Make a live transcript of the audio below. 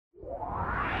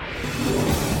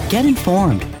Get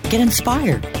informed, get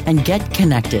inspired, and get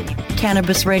connected.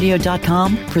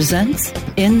 CannabisRadio.com presents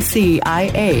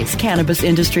NCIA's Cannabis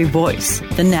Industry Voice.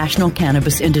 The National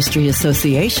Cannabis Industry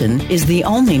Association is the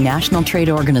only national trade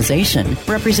organization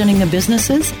representing the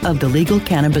businesses of the legal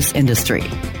cannabis industry.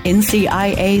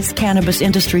 NCIA's Cannabis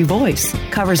Industry Voice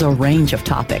covers a range of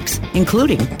topics,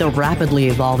 including the rapidly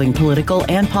evolving political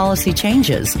and policy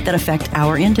changes that affect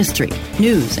our industry,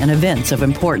 news and events of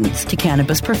importance to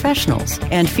cannabis professionals,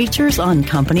 and features on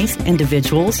companies,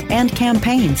 individuals, and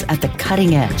campaigns at the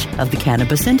cutting edge of the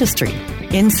cannabis industry.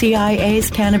 NCIA's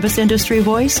Cannabis Industry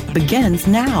Voice begins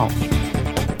now.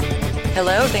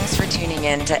 Hello, thanks for tuning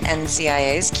in to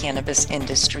NCIA's Cannabis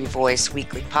Industry Voice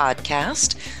weekly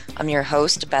podcast. I'm your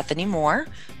host, Bethany Moore.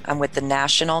 I'm with the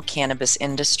National Cannabis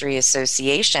Industry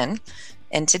Association.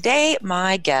 And today,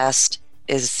 my guest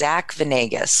is Zach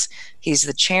Venegas. He's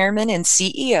the chairman and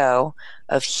CEO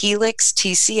of Helix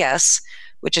TCS,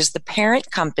 which is the parent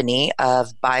company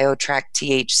of BioTrack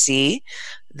THC,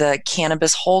 the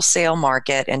cannabis wholesale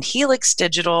market, and Helix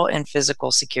Digital and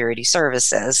Physical Security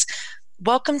Services.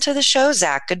 Welcome to the show,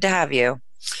 Zach. Good to have you.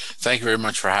 Thank you very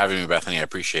much for having me, Bethany. I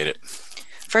appreciate it.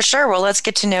 For sure. Well, let's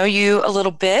get to know you a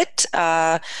little bit.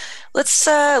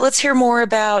 Let's hear more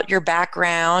about your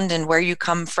background and where you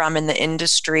come from in the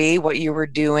industry, what you were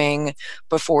doing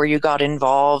before you got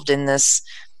involved in this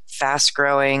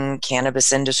fast-growing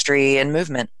cannabis industry and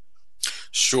movement.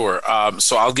 Sure.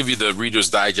 So I'll give you the Reader's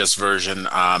Digest version.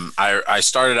 I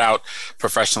started out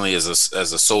professionally as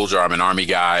a soldier. I'm an Army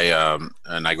guy,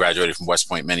 and I graduated from West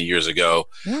Point many years ago.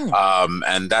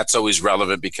 And that's always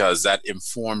relevant because that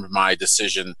informed my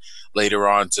decision later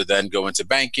on to then go into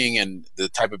banking. And the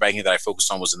type of banking that I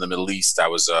focused on was in the Middle East. I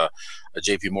was a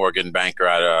JP Morgan banker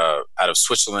out of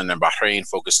Switzerland and Bahrain,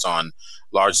 focused on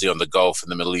largely on the Gulf and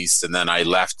the Middle East. And then I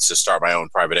left to start my own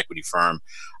private equity firm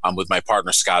with my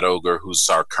partner, Scott Oger, who's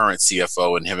our current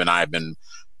CFO. And him and I have been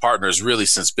partners really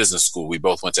since business school. We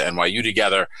both went to NYU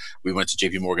together. We went to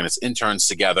JP Morgan as interns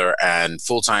together and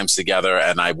full-times together.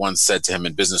 And I once said to him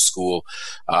in business school,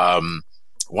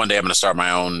 one day I'm going to start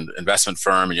my own investment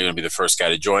firm and you're going to be the first guy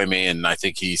to join me. And I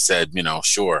think he said,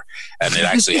 sure. And it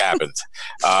actually happened.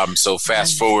 So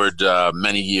fast forward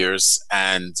many years,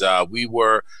 and we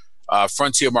were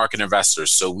frontier market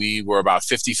investors. So we were about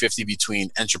 50-50 between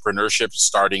entrepreneurship,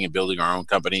 starting and building our own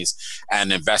companies,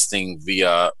 and investing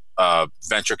via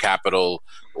venture capital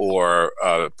or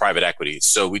private equity.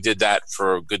 So we did that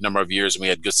for a good number of years and we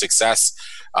had good success.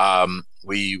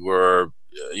 We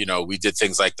did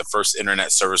things like the first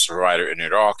internet service provider in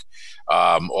Iraq,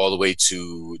 all the way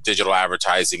to digital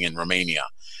advertising in Romania.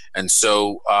 And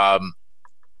so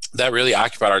that really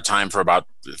occupied our time for about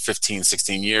 15,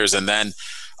 16 years. And then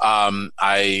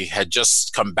I had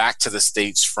just come back to the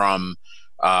States from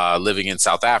living in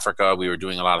South Africa. We were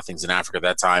doing a lot of things in Africa at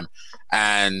that time.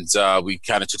 And we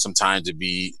kind of took some time to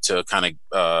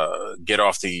get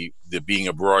off the being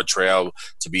abroad trail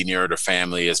to be nearer to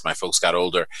family as my folks got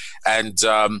older. And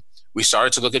we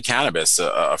started to look at cannabis.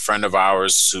 A friend of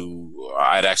ours who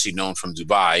I'd actually known from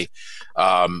Dubai,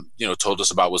 told us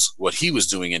about what he was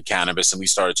doing in cannabis. And we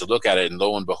started to look at it, and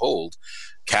lo and behold,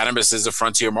 cannabis is a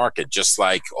frontier market, just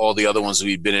like all the other ones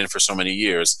we've been in for so many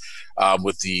years,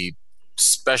 with the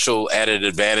special added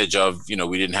advantage of,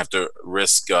 we didn't have to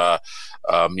risk,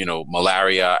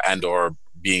 malaria and or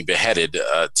being beheaded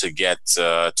to get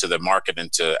to the market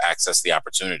and to access the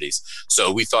opportunities.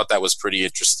 So we thought that was pretty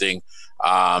interesting.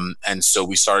 And so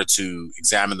we started to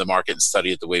examine the market and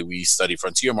study it the way we study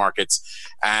frontier markets,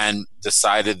 and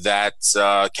decided that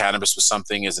cannabis was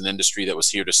something as an industry that was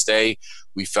here to stay.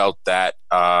 We felt that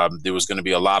there was going to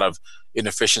be a lot of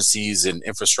inefficiencies in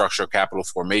infrastructure, capital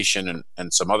formation,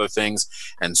 and some other things.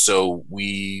 And so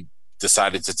we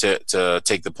decided to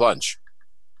take the plunge.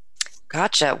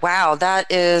 Gotcha. Wow.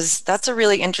 That's a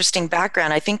really interesting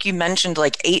background. I think you mentioned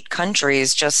like 8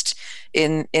 countries just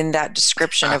in that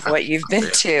description of what you've been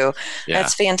to. Yeah.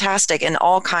 That's fantastic. And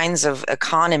all kinds of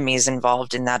economies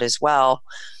involved in that as well.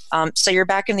 So you're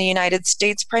back in the United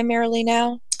States primarily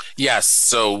now? Yes.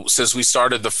 So since we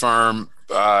started the firm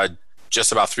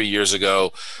just about 3 years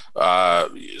ago,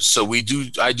 so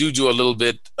I do a little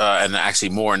bit, and actually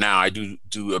more now. I do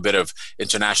a bit of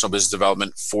international business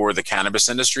development for the cannabis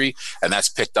industry, and that's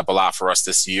picked up a lot for us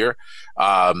this year.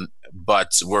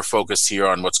 But we're focused here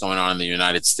on what's going on in the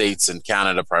United States and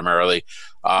Canada primarily.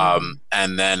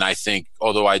 And then I think,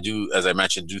 although I do, as I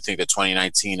mentioned, do think that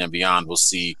 2019 and beyond we'll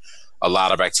see a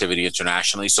lot of activity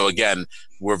internationally. So again,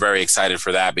 we're very excited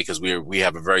for that because we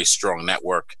have a very strong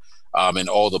network in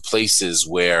all the places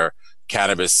where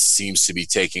cannabis seems to be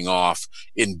taking off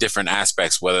in different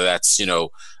aspects, whether that's,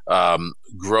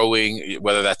 growing,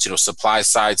 whether that's, supply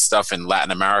side stuff in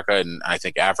Latin America and I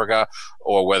think Africa,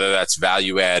 or whether that's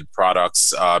value add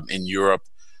products in Europe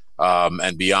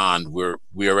and beyond.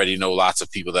 We already know lots of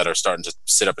people that are starting to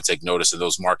sit up and take notice of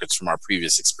those markets from our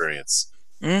previous experience.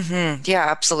 Mm-hmm. Yeah,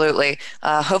 absolutely.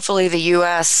 Hopefully the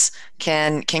U.S.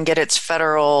 can get its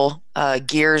federal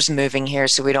gears moving here,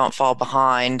 so we don't fall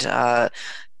behind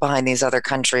these other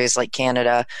countries like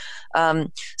Canada.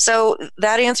 So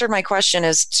that answered my question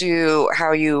as to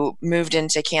how you moved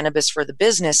into cannabis for the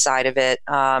business side of it.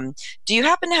 Do you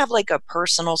happen to have like a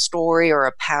personal story or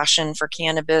a passion for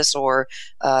cannabis, or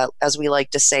as we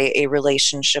like to say, a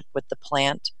relationship with the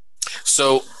plant?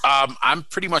 So I'm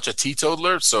pretty much a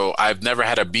teetotaler, so I've never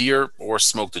had a beer or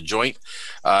smoked a joint,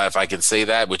 if I can say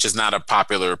that, which is not a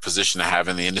popular position to have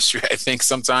in the industry, I think,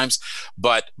 sometimes.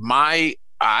 But I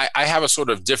have a sort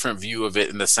of different view of it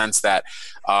in the sense that,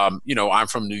 I'm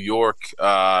from New York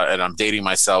and I'm dating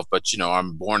myself, but,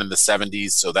 I'm born in the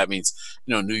 70s. So that means,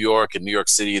 New York and New York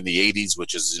City in the 80s,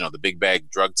 which is, the big bag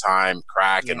drug time,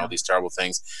 crack, and all these terrible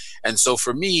things. And so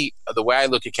for me, the way I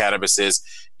look at cannabis is,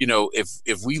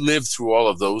 if we lived through all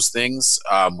of those things,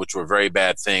 which were very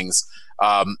bad things,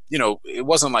 it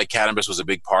wasn't like cannabis was a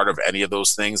big part of any of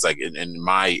those things. Like in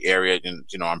my area,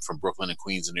 I'm from Brooklyn and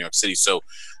Queens and New York City. So,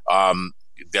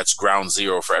 that's ground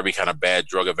zero for every kind of bad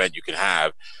drug event you can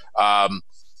have.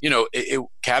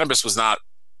 Cannabis was not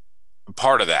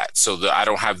part of that. So I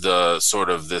don't have the sort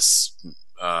of this,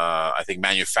 I think,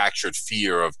 manufactured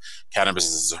fear of cannabis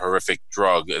as a horrific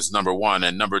drug as number one.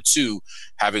 And number two,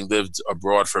 having lived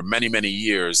abroad for many, many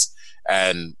years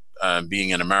and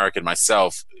being an American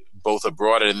myself, both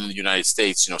abroad and in the United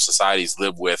States, societies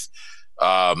live with,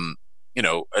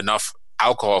 enough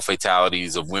alcohol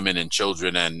fatalities of women and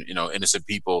children and, innocent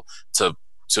people to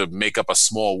make up a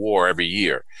small war every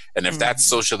year. And if that's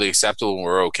socially acceptable and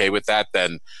we're okay with that,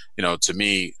 then, to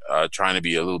me, trying to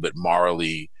be a little bit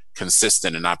morally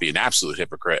consistent and not be an absolute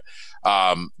hypocrite,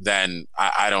 then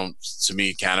I don't, to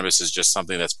me, cannabis is just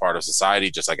something that's part of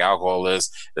society, just like alcohol is.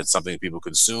 It's something that people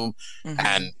consume.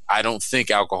 And I don't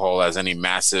think alcohol has any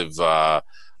massive,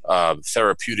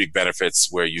 therapeutic benefits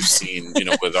where you've seen,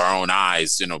 with our own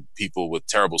eyes, people with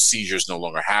terrible seizures no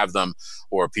longer have them,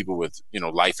 or people with,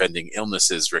 life-ending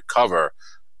illnesses recover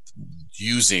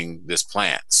using this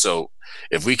plant. So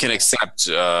if we can accept,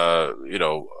 all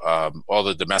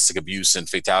the domestic abuse and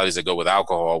fatalities that go with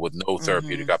alcohol with no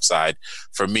therapeutic upside,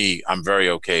 for me, I'm very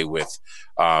okay with,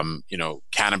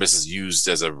 cannabis is used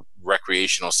as a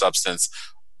recreational substance,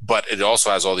 but it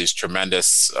also has all these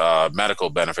tremendous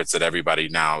medical benefits that everybody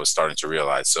now is starting to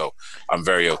realize. So I'm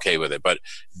very okay with it. But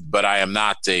I am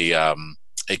not a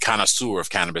connoisseur of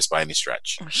cannabis by any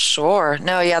stretch. Sure.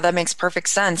 No, yeah, that makes perfect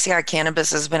sense. Yeah,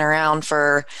 cannabis has been around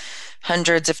for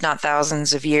hundreds, if not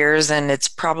thousands of years, and it's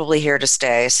probably here to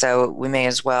stay. So we may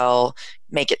as well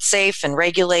make it safe and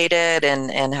regulated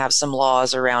and have some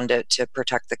laws around it to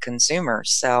protect the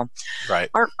consumers. So, right.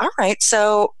 All right.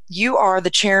 So you are the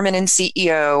chairman and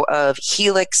CEO of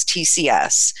Helix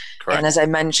TCS. Correct. And as I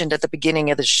mentioned at the beginning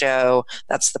of the show,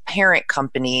 that's the parent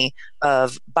company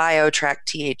of BioTrack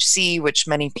THC, which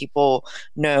many people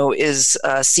know is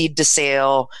a seed to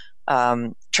sale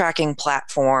tracking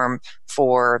platform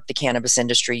for the cannabis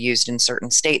industry used in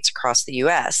certain states across the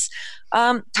U.S.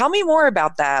 Tell me more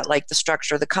about that, like the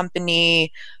structure of the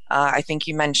company. I think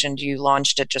you mentioned you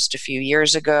launched it just a few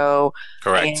years ago.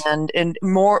 Correct. And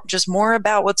more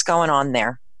about what's going on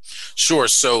there. Sure.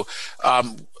 So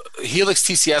Helix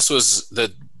TCS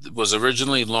was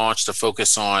originally launched to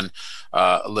focus on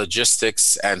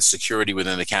logistics and security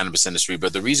within the cannabis industry.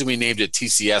 But the reason we named it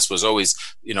TCS was always,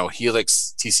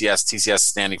 Helix TCS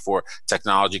standing for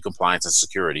technology, compliance, and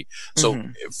security. So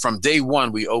from day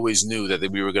one, we always knew that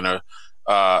we were going to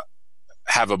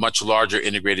have a much larger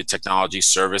integrated technology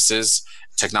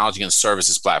and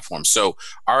services platform. So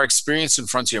our experience in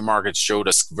frontier markets showed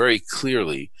us very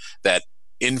clearly that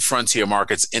in frontier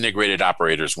markets, integrated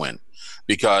operators win,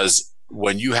 because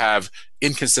when you have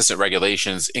inconsistent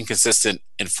regulations, inconsistent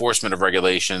enforcement of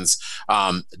regulations,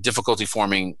 difficulty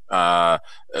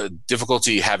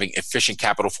having efficient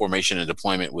capital formation and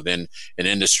deployment within an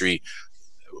industry,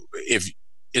 if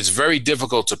it's very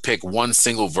difficult to pick one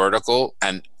single vertical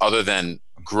and other than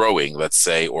growing, let's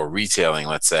say, or retailing,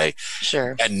 let's say,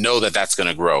 sure, and know that that's going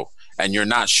to grow. And you're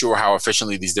not sure how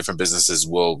efficiently these different businesses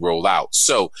will roll out.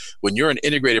 So when you're an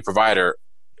integrated provider,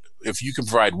 if you can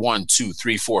provide 1, 2,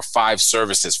 3, 4, 5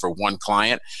 services for one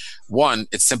client,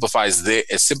 it simplifies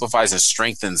and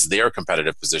strengthens their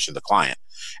competitive position, the client.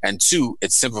 And two,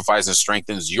 it simplifies and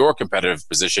strengthens your competitive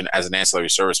position as an ancillary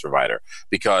service provider.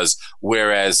 Because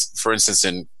whereas, for instance,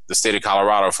 in the state of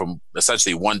Colorado, from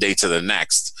essentially one day to the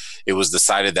next, it was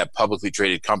decided that publicly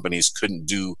traded companies couldn't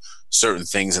do certain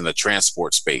things in the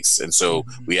transport space. And so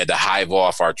we had to hive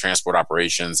off our transport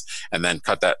operations and then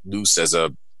cut that loose as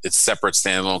it's separate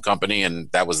standalone company.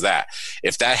 And that was that.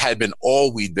 If that had been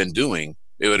all we'd been doing,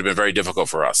 it would have been very difficult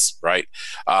for us, right?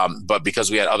 But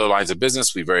because we had other lines of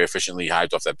business, we very efficiently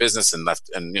hived off that business and left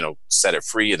and, set it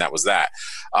free. And that was that.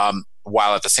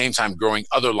 While at the same time growing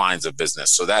other lines of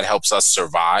business. So that helps us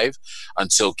survive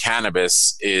until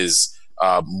cannabis is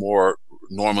more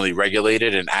normally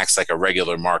regulated and acts like a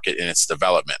regular market in its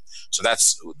development. So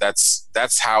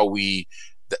that's how we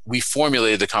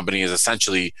formulated the company as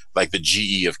essentially like the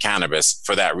GE of cannabis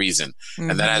for that reason.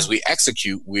 And then as we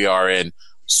execute, we are in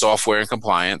software and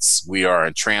compliance, we are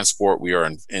in transport, we are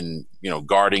in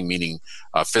guarding, meaning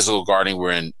physical guarding,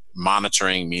 we're in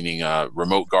monitoring, meaning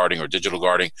remote guarding or digital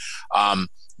guarding.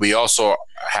 We also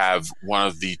have one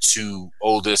of the two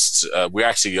oldest, we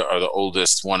actually are the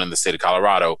oldest one in the state of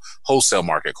Colorado, wholesale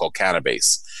market called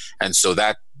Cannabase. And so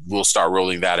that we'll start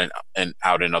rolling that and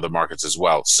out in other markets as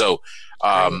well. So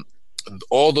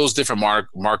all those different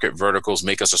market verticals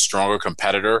make us a stronger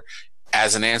competitor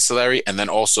as an ancillary, and then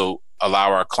also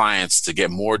allow our clients to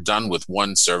get more done with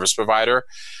one service provider.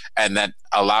 And that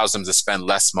allows them to spend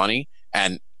less money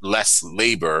and less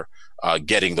labor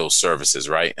getting those services,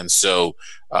 right? And so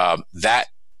that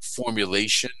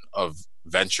formulation of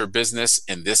venture business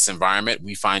in this environment,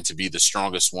 we find to be the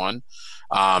strongest one.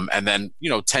 And then,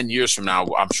 10 years from now,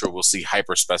 I'm sure we'll see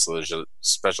hyper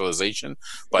specialization,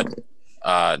 but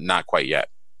not quite yet.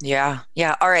 Yeah.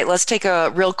 All right. Let's take a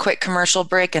real quick commercial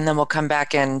break, and then we'll come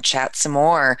back and chat some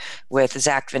more with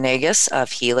Zach Venegas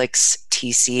of Helix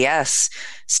TCS.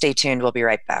 Stay tuned. We'll be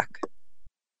right back.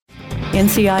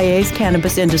 NCIA's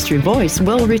Cannabis Industry Voice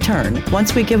will return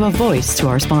once we give a voice to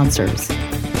our sponsors.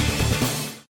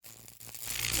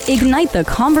 Ignite the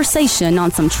conversation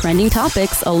on some trending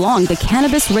topics along the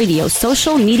Cannabis Radio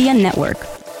social media network.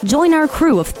 Join our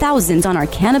crew of thousands on our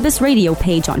Cannabis Radio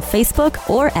page on Facebook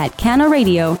or at Canna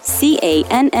Radio,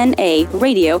 CANNA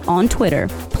Radio on Twitter.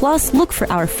 Plus, look for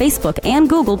our Facebook and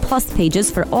Google Plus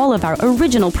pages for all of our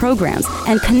original programs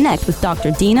and connect with Dr.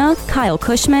 Dina, Kyle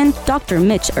Cushman, Dr.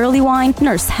 Mitch Earlywine,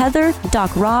 Nurse Heather, Doc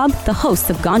Rob, the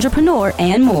hosts of Ganjapreneur,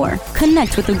 and more.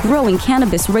 Connect with the growing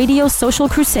Cannabis Radio social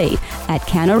crusade at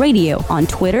Canna Radio on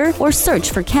Twitter or search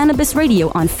for Cannabis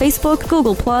Radio on Facebook,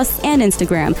 Google Plus, and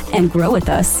Instagram and grow with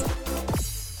us.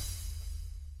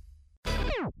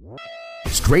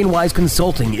 Strainwise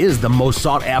Consulting is the most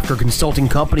sought-after consulting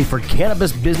company for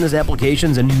cannabis business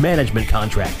applications and management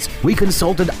contracts. We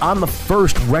consulted on the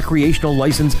first recreational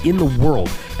license in the world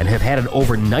and have had an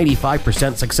over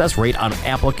 95% success rate on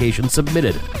applications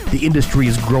submitted. The industry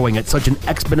is growing at such an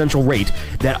exponential rate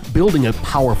that building a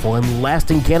powerful and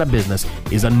lasting cannabis business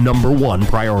is a number one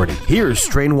priority. Here's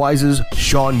Strainwise's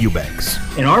Sean Eubanks.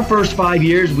 In our first 5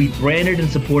 years, we branded and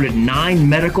supported 9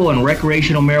 medical and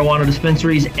recreational marijuana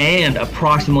dispensaries and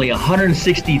approximately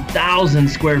 160,000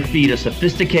 square feet of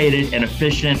sophisticated and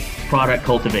efficient product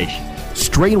cultivation.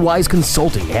 Strainwise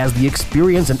Consulting has the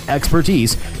experience and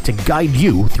expertise to guide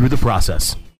you through the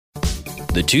process.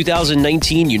 The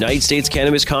 2019 United States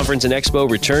Cannabis Conference and Expo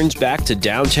returns back to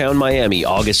downtown Miami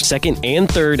August 2nd and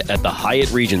 3rd at the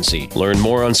Hyatt Regency. Learn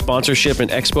more on sponsorship and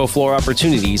expo floor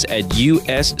opportunities at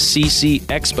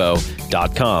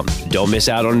usccexpo.com. Don't miss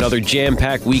out on another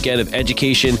jam-packed weekend of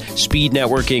education, speed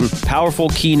networking, powerful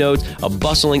keynotes, a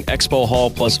bustling expo hall,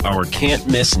 plus our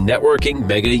can't-miss networking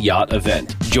mega yacht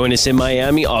event. Join us in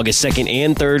Miami August 2nd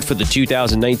and 3rd for the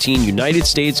 2019 United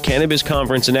States Cannabis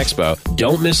Conference and Expo.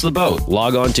 Don't miss the boat.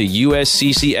 Log on to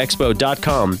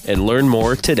usccexpo.com and learn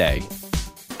more today.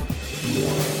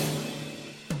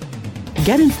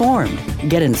 Get informed,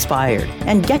 get inspired,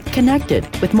 and get connected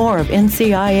with more of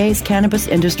NCIA's Cannabis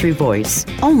Industry Voice,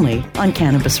 only on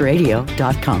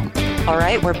CannabisRadio.com. All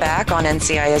right, we're back on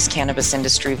NCIA's Cannabis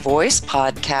Industry Voice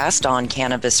podcast on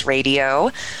Cannabis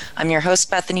Radio. I'm your host,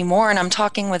 Bethany Moore, and I'm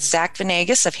talking with Zach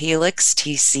Venegas of Helix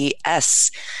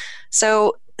TCS.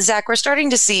 So, Zach, we're starting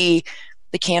to see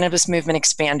the cannabis movement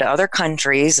expand to other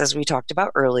countries, as we talked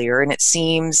about earlier, and it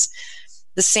seems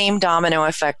the same domino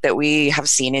effect that we have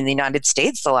seen in the United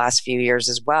States the last few years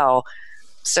as well.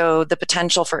 So the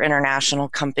potential for international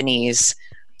companies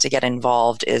to get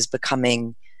involved is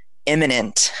becoming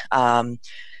imminent.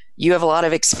 You have a lot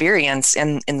of experience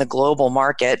in the global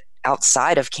market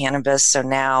outside of cannabis, so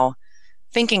now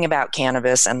thinking about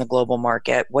cannabis and the global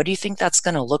market, what do you think that's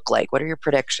going to look like? What are your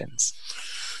predictions?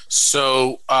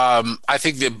 So I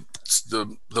think the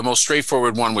the most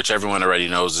straightforward one, which everyone already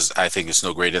knows, is I think it's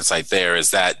no great insight there,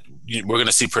 is that we're going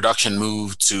to see production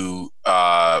move to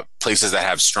places that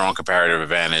have strong comparative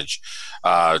advantage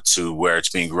to where it's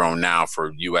being grown now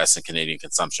for U.S. and Canadian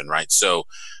consumption, right? So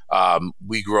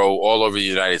we grow all over the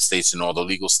United States in all the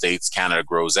legal states. Canada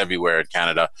grows everywhere in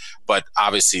Canada, but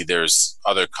obviously there's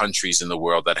other countries in the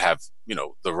world that have,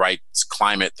 the right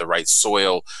climate, the right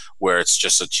soil, where it's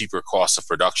just a cheaper cost of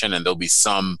production. And there'll be,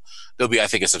 I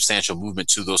think, a substantial movement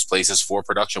to those places for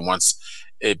production once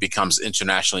it becomes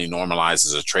internationally normalized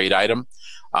as a trade item.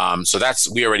 So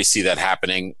we already see that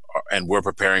happening, and we're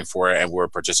preparing for it, and we're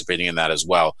participating in that as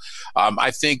well.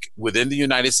 I think within the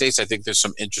United States, I think there's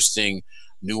some interesting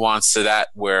nuance to that,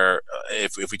 where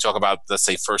if we talk about, let's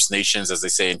say, First Nations, as they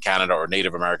say in Canada, or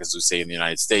Native Americans, who say in the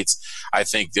United States, I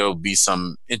think there'll be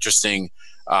some interesting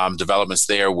developments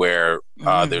there where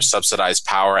there's subsidized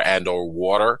power and or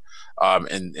water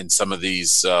in some of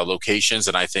these locations.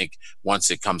 And I think once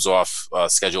it comes off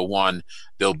Schedule 1,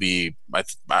 there'll be,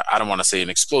 I don't want to say an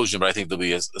explosion, but I think there'll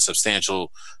be a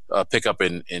substantial pickup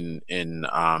in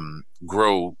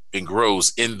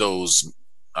grows in those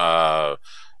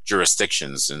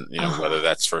jurisdictions, and whether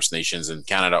that's First Nations in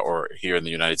Canada or here in the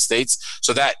United States.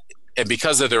 So that, and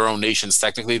because they're their own nations,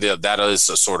 technically, that is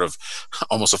a sort of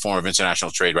almost a form of international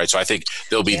trade, right? So I think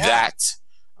there'll be that,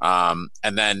 and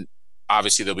then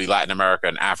obviously there'll be Latin America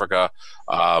and Africa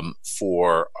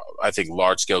for, I think,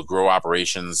 large scale grow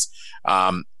operations.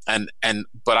 But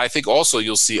I think also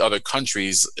you'll see other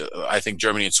countries, I think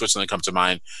Germany and Switzerland come to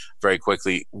mind very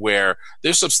quickly, where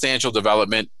there's substantial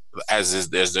development, as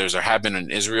there have been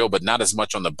in Israel, but not as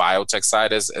much on the biotech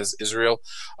side as Israel,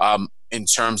 in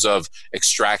terms of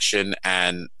extraction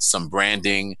and some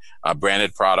branding,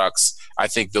 branded products. I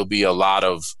think there'll be a lot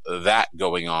of that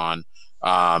going on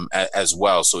as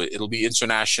well. So it'll be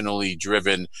internationally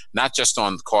driven, not just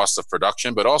on cost of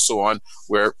production, but also on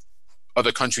where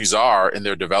other countries are in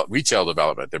their retail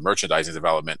development, their merchandising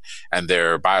development, and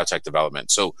their biotech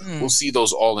development. So we'll see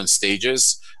those all in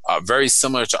stages, very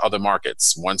similar to other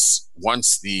markets.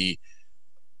 Once the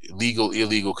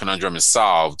legal-illegal conundrum is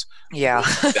solved,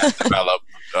 that develop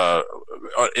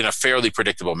in a fairly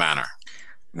predictable manner.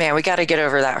 Man, we got to get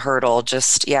over that hurdle.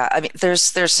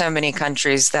 There's so many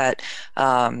countries that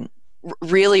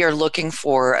really are looking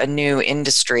for a new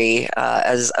industry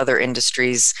as other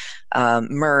industries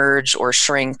merge or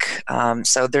shrink.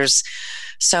 So there's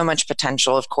so much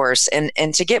potential, of course.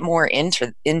 And to get more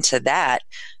into that,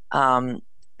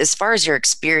 as far as your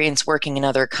experience working in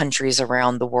other countries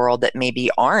around the world that maybe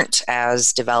aren't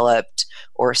as developed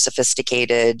or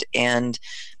sophisticated, and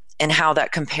how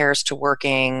that compares to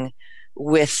working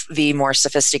with the more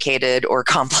sophisticated or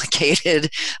complicated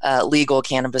legal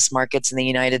cannabis markets in the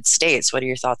United States. What are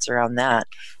your thoughts around that?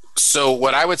 So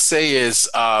what I would say is,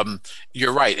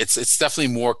 you're right. It's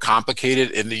definitely more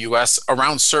complicated in the U.S.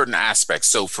 around certain aspects.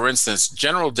 So, for instance,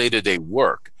 general day-to-day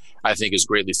work, I think, is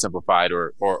greatly simplified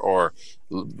or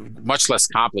much less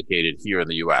complicated here in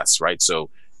the U.S. Right. So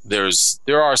there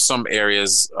are some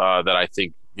areas that I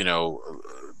think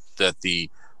that the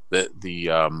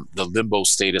limbo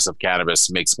status of cannabis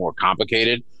makes more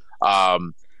complicated.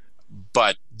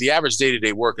 But the average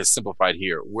day-to-day work is simplified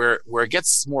here. Where it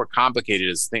gets more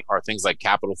complicated are things like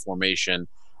capital formation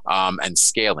and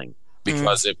scaling.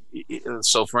 Because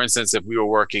for instance, if we were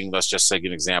working, let's just take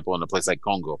an example, in a place like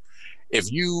Congo,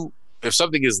 if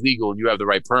something is legal, you have the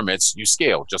right permits, you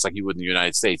scale just like you would in the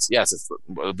United States. Yes, it's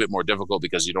a bit more difficult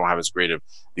because you don't have as great of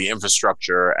the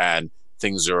infrastructure, and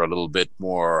things are a little bit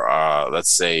more,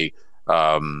 let's say,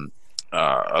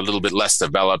 a little bit less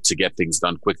developed to get things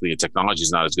done quickly, and technology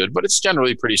is not as good, but it's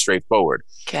generally pretty straightforward.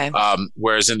 Okay.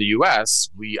 Whereas in the U.S.,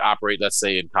 we operate, let's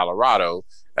say, in Colorado,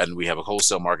 and we have a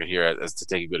wholesale market here, as to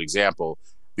take a good example,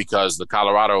 because the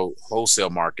Colorado wholesale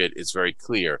market is very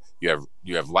clear. You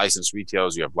have licensed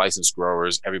retailers, you have licensed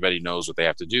growers. Everybody knows what they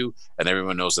have to do, and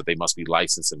everyone knows that they must be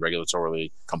licensed and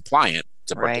regulatorily compliant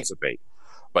to participate.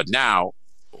 But now,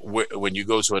 when you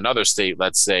go to another state,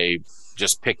 let's say,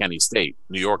 just pick any state,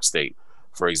 New York State,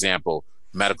 for example,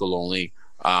 medical only.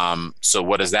 So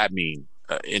what does that mean?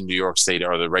 In New York State,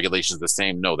 are the regulations the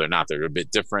same? No, they're not. They're a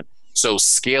bit different. So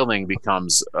scaling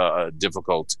becomes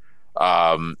difficult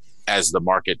as the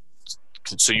market.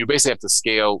 So you basically have to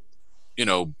scale,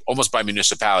 almost by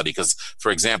municipality. Because,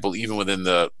 for example, even within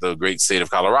the great state of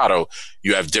Colorado,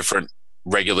 you have different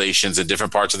regulations in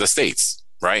different parts of the states,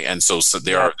 right? And so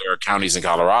there are counties in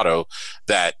Colorado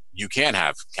that you can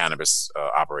have cannabis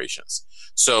operations.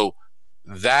 So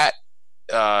that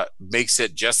makes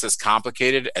it just as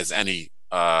complicated as any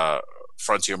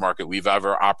frontier market we've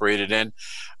ever operated in.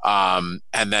 And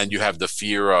then you have the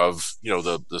fear of,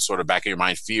 the sort of back of your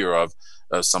mind fear of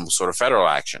some sort of federal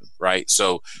action, right?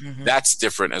 So that's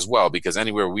different as well, because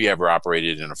anywhere we ever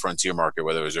operated in a frontier market,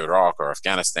 whether it was Iraq or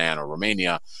Afghanistan or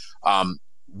Romania,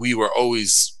 we were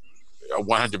always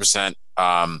 100%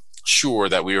 sure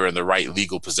that we were in the right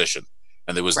legal position,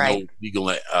 and there was no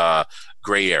legal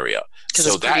gray area. Because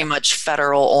it's pretty much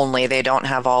federal only. They don't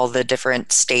have all the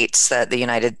different states that the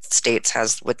United States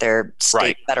has with their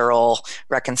state federal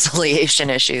reconciliation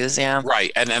issues. Yeah,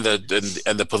 right. And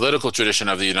the political tradition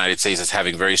of the United States is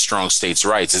having very strong states'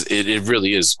 rights. It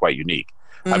really is quite unique.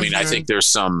 I mean, I think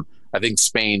I think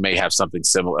Spain may have something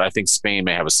similar. I think Spain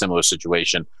may have a similar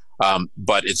situation,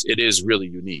 but it is really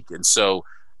unique, and so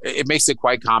it makes it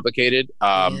quite complicated.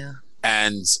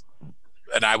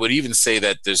 And I would even say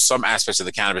that there's some aspects of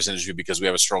the cannabis industry, because we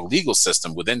have a strong legal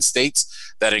system within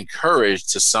states, that encourage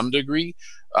to some degree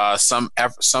some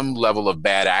level of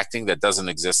bad acting that doesn't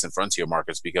exist in frontier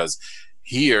markets. Because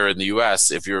here in the U.S.,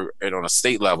 if you're on a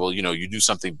state level, you do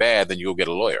something bad, then you'll get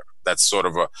a lawyer. That's sort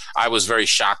of I was very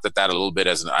shocked at that a little bit,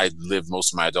 as I lived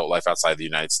most of my adult life outside the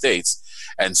United States.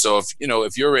 And so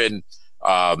if you're in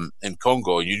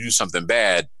Congo and you do something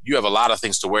bad, you have a lot of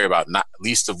things to worry about, not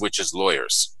least of which is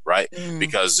lawyers, right?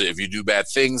 Because if you do bad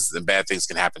things, then bad things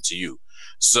can happen to you.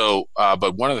 So,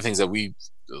 but one of the things that we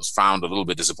found a little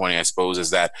bit disappointing, I suppose,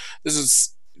 is that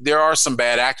there are some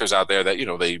bad actors out there that,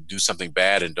 they do something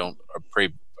bad and don't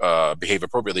behave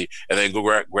appropriately, and then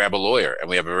go grab a lawyer. And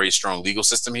we have a very strong legal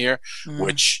system here,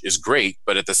 which is great.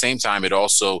 But at the same time, it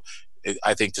also,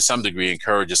 I think, to some degree,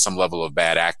 encourages some level of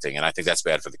bad acting. And I think that's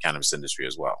bad for the cannabis industry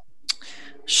as well.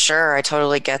 Sure, I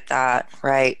totally get that.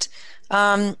 Right.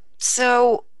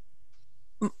 So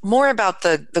more about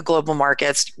the global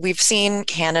markets. We've seen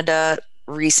Canada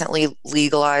recently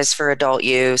legalize for adult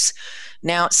use.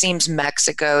 Now it seems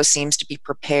Mexico seems to be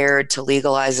prepared to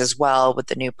legalize as well, with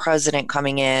the new president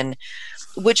coming in,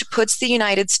 which puts the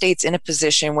United States in a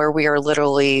position where we are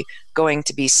literally going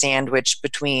to be sandwiched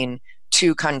between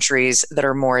two countries that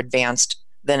are more advanced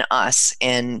than us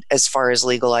in as far as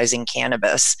legalizing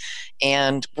cannabis.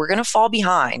 And we're going to fall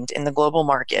behind in the global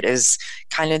market is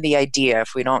kind of the idea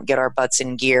if we don't get our butts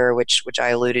in gear, which I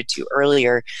alluded to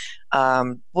earlier.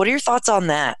 What are your thoughts on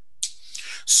that?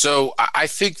 So I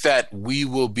think that we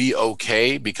will be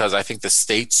okay, because I think the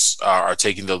states are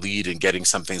taking the lead in getting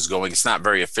some things going. It's not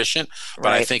very efficient,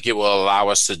 but I think it will allow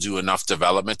us to do enough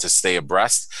development to stay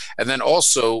abreast. And then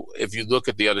also, if you look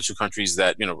at the other two countries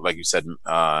that, like you said,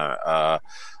 Canada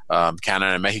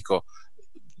and Mexico,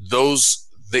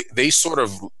 they sort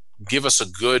of give us a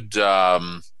good,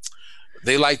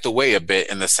 they light the way a bit,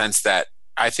 in the sense that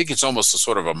I think it's almost a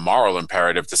sort of a moral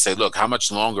imperative to say, look, how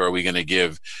much longer are we going to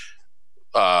give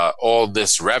all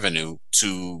this revenue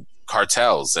to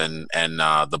cartels and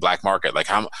the black market, like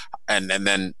how, and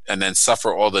then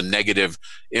suffer all the negative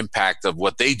impact of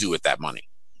what they do with that money.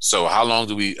 So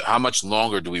how much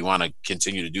longer do we want to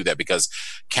continue to do that? Because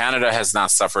Canada has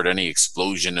not suffered any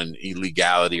explosion in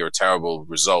illegality or terrible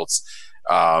results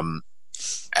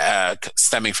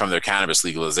stemming from their cannabis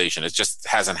legalization. It just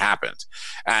hasn't happened.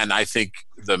 And I think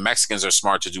the Mexicans are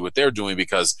smart to do what they're doing,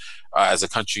 because as a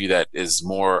country that is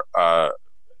more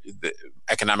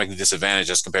economically disadvantaged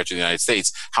as compared to the United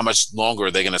States, how much longer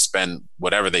are they going to spend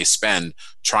whatever they spend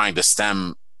trying to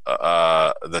stem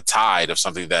the tide of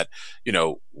something that,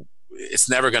 it's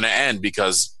never going to end,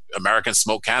 because Americans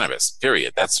smoke cannabis,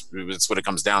 period. That's what it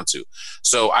comes down to.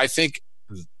 So I think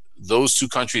those two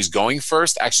countries going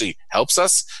first actually helps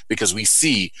us, because we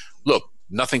see, look,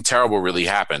 nothing terrible really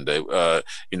happened.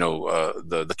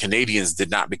 The Canadians did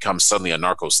not become suddenly a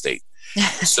narco state.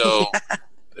 So,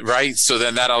 right. So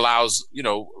then that allows,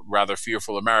 rather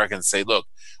fearful Americans say, look,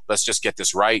 let's just get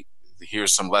this right.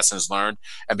 Here's some lessons learned.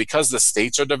 And because the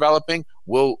states are developing,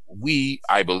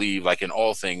 I believe, like in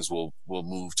all things, will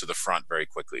move to the front very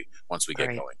quickly once we get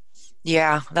going.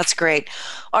 Yeah, that's great.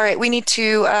 All right, we need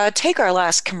to take our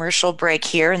last commercial break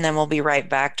here, and then we'll be right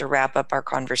back to wrap up our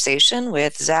conversation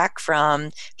with Zach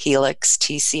from Helix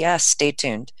TCS. Stay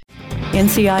tuned.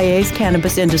 NCIA's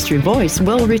Cannabis Industry Voice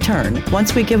will return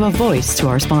once we give a voice to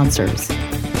our sponsors.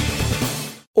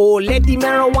 Oh, let the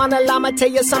marijuana llama tell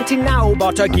you something now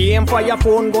about a game for your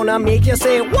phone gonna make you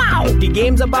say, wow! The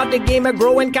game's about the game of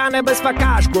growing cannabis for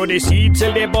cash. Grow the seed,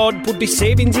 sell the bud, put the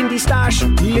savings in the stash.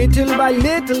 Little by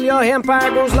little, your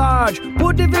empire grows large.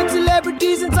 Put the big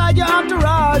celebrities inside your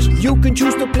entourage. You can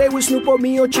choose to play with Snoop or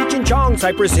me or Cheech and Chong,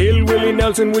 Cypress Hill, Willie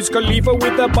Nelson, Wiz Khalifa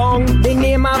with a bong. The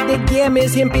name of the game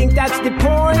is Hemp Inc., that's the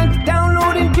point.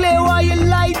 Download and play while you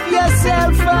light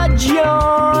yourself a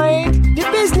joint. The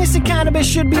business of cannabis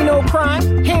should be no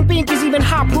crime. Hemp Inc. is even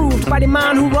hot-proofed by the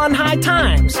man who run High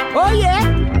Times. Oh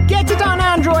yeah? Get it on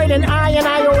Android and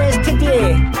iOS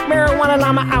today. Marijuana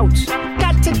Llama out.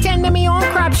 Got to tend to me own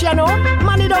crops, you know.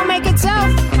 Money don't make itself.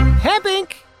 Hemp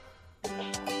Inc.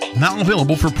 Now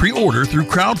available for pre-order through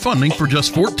crowdfunding for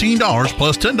just $14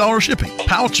 plus $10 shipping.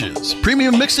 Pouches,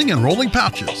 premium mixing and rolling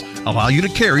pouches, allow you to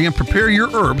carry and prepare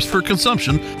your herbs for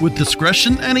consumption with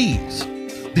discretion and ease.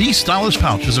 These stylish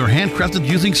pouches are handcrafted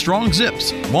using strong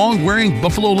zips, long-wearing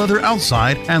buffalo leather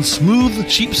outside, and smooth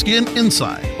sheepskin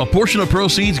inside. A portion of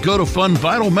proceeds go to fund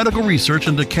vital medical research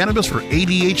into cannabis for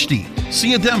ADHD.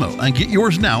 See a demo and get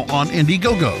yours now on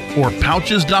Indiegogo or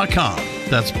pouches.com.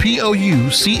 That's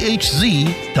POUCHZ.com.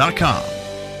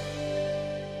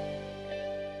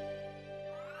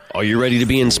 Are you ready to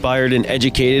be inspired and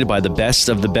educated by the best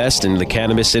of the best in the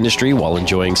cannabis industry while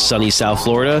enjoying sunny South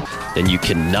Florida? Then you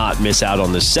cannot miss out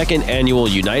on the second annual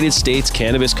United States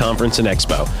Cannabis Conference and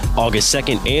Expo, August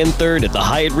 2nd and 3rd at the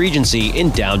Hyatt Regency in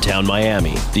downtown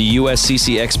Miami. The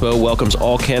USCC Expo welcomes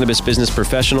all cannabis business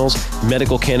professionals,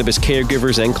 medical cannabis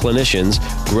caregivers and clinicians,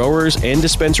 growers, and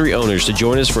dispensary owners to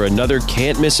join us for another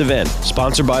can't-miss event,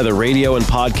 sponsored by the radio and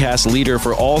podcast leader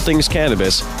for all things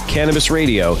cannabis,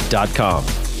 CannabisRadio.com.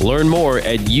 Learn more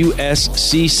at usccexpo.com.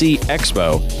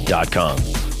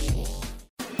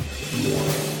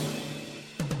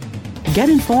 Get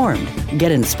informed,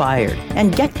 get inspired,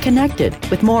 and get connected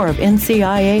with more of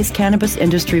NCIA's Cannabis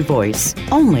Industry Voice,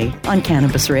 only on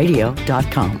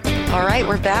CannabisRadio.com. All right,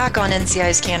 we're back on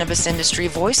NCI's Cannabis Industry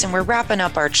Voice, and we're wrapping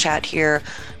up our chat here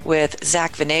with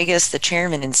Zach Venegas, the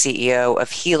chairman and CEO of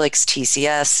Helix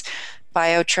TCS,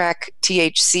 BioTrack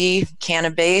THC,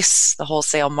 Cannabase, the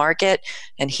wholesale market,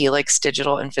 and Helix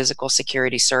Digital and Physical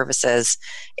Security Services.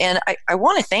 And I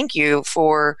want to thank you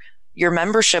for your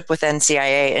membership with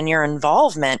NCIA and your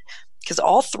involvement, because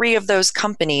all three of those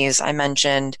companies I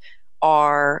mentioned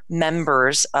are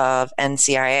members of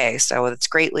NCIA. So it's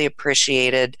greatly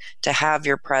appreciated to have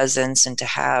your presence and to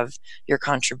have your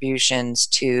contributions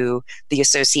to the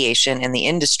association and the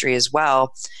industry as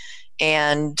well.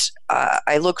 And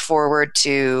I look forward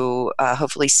to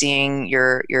hopefully seeing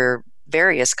your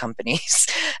various companies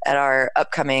at our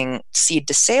upcoming Seed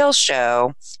to Sales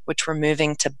show, which we're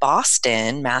moving to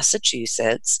Boston,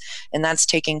 Massachusetts, and that's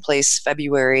taking place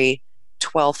February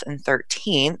 12th and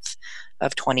 13th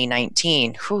of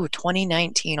 2019. Whew,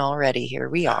 2019 already. Here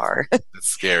we are. That's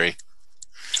scary.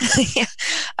 Yeah.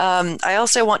 I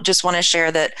also want to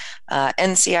share that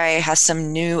NCIA has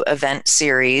some new event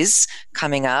series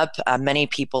coming up. Many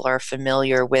people are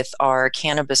familiar with our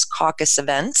Cannabis Caucus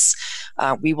events.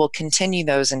 We will continue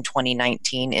those in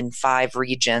 2019 in 5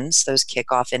 regions. Those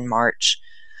kick off in March.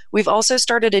 We've also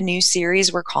started a new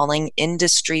series we're calling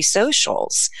Industry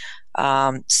Socials.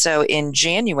 So in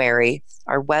January,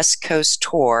 our West Coast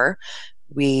tour,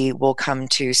 we will come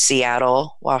to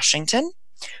Seattle, Washington,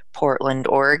 Portland,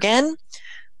 Oregon,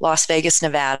 Las Vegas,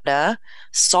 Nevada,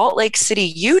 Salt Lake City,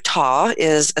 Utah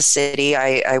is a city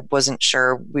I wasn't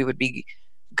sure we would be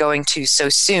going to so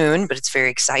soon, but it's very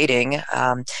exciting,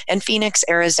 and Phoenix,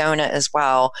 Arizona as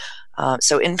well.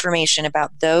 So information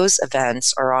about those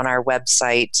events are on our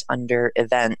website under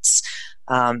events.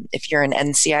 If you're an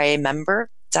NCIA member,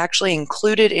 it's actually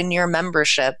included in your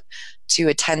membership to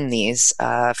attend these,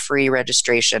 free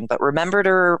registration. But remember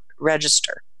to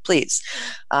register, please.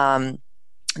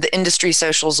 The industry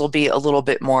socials will be a little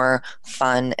bit more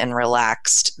fun and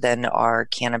relaxed than our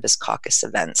Cannabis Caucus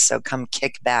events. So come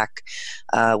kick back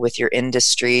with your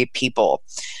industry people.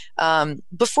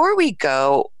 Before we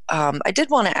go, I did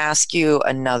want to ask you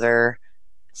another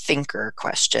thinker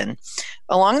question.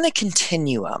 Along the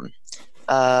continuum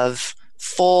of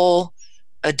full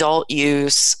adult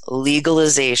use,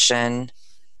 legalization,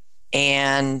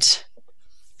 and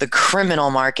the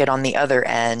criminal market on the other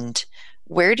end,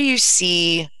 where do you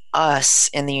see us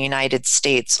in the United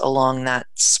States along that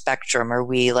spectrum? Are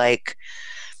we like,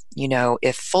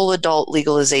 if full adult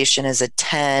legalization is a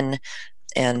 10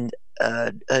 and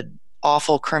a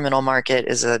awful criminal market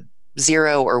is a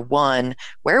 0 or 1,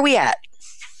 where are we at?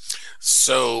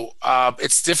 So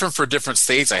it's different for different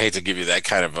states. I hate to give you that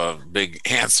kind of a big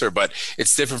answer, but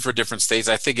it's different for different states.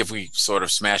 I think if we sort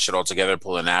of smash it all together,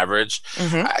 pull an average,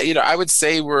 I would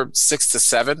say we're 6 to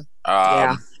 7.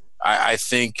 Yeah. I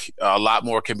think a lot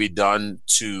more can be done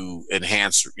to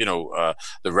enhance, the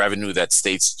revenue that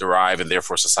states derive and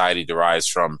therefore society derives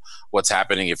from what's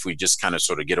happening if we just kind of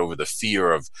sort of get over the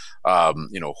fear of,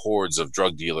 hordes of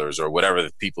drug dealers or whatever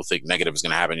that people think negative is going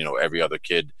to happen. Every other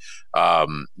kid,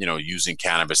 using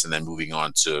cannabis and then moving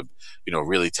on to,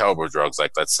 really terrible drugs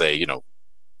like, let's say,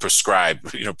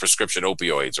 prescription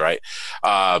opioids, right?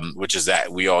 Which is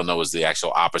that we all know is the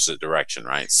actual opposite direction,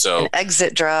 right? So an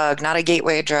exit drug, not a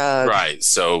gateway drug. Right.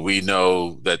 So we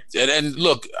know that, and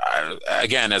look,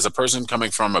 again, as a person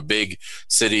coming from a big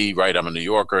city, right? I'm a New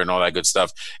Yorker and all that good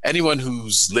stuff. Anyone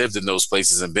who's lived in those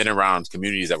places and been around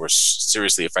communities that were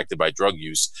seriously affected by drug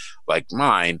use, like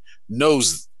mine,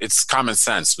 knows it's common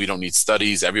sense. We don't need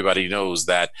studies. Everybody knows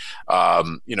that, a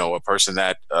person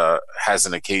that has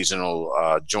an occasional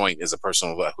joint is a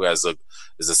person who is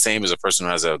the same as a person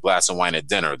who has a glass of wine at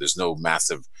dinner. There's no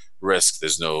massive risk.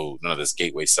 There's none of this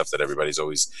gateway stuff that everybody's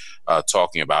always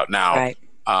talking about now. Right.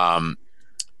 And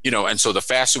so the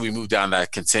faster we move down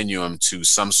that continuum to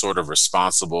some sort of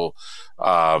responsible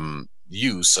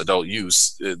adult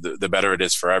use, the better it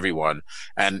is for everyone.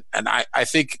 And I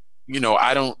think,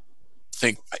 I don't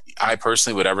think I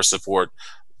personally would ever support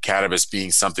cannabis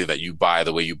being something that you buy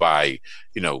the way you buy,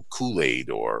 Kool-Aid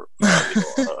or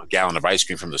a gallon of ice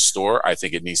cream from the store. I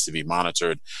think it needs to be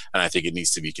monitored, and I think it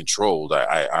needs to be controlled.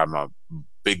 I'm a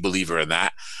big believer in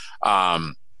that.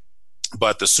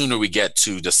 But the sooner we get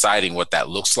to deciding what that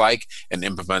looks like and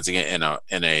implementing it in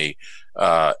a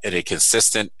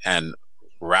consistent and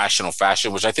rational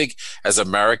fashion, which I think as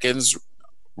Americans,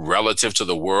 relative to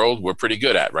the world, we're pretty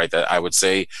good at, right? That I would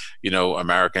say,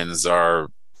 Americans are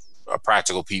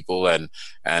practical people and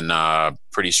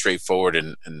pretty straightforward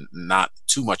and not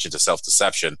too much into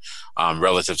self-deception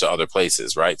relative to other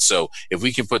places, right? So if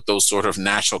we can put those sort of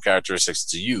national characteristics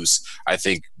to use, I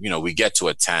think, we get to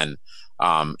a 10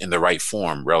 in the right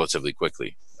form relatively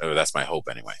quickly. That's my hope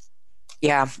anyway.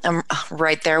 Yeah, I'm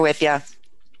right there with you.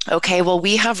 Okay, well,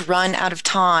 we have run out of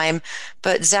time,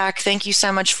 but Zach, thank you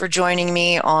so much for joining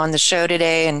me on the show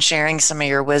today and sharing some of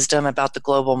your wisdom about the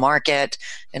global market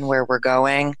and where we're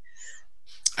going.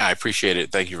 I appreciate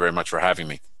it. Thank you very much for having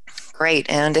me. Great.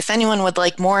 And if anyone would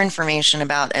like more information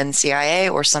about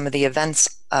NCIA or some of the events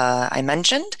I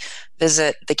mentioned,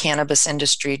 visit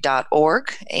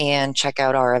thecannabisindustry.org and check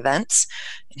out our events.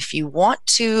 If you want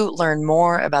to learn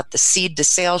more about the Seed to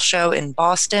Sale show in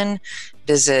Boston,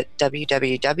 visit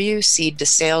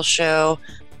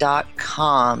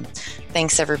www.seedtosaleshow.com.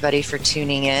 Thanks everybody for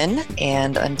tuning in,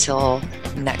 and until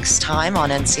next time on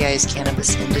NCIA's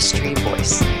Cannabis Industry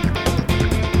Voice.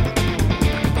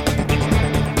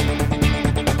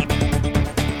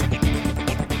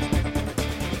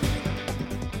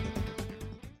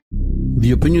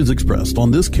 The opinions expressed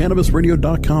on this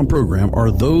CannabisRadio.com program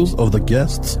are those of the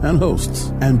guests and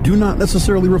hosts and do not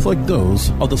necessarily reflect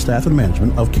those of the staff and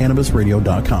management of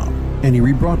CannabisRadio.com. Any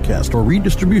rebroadcast or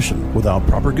redistribution without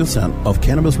proper consent of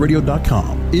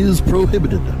CannabisRadio.com is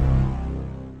prohibited.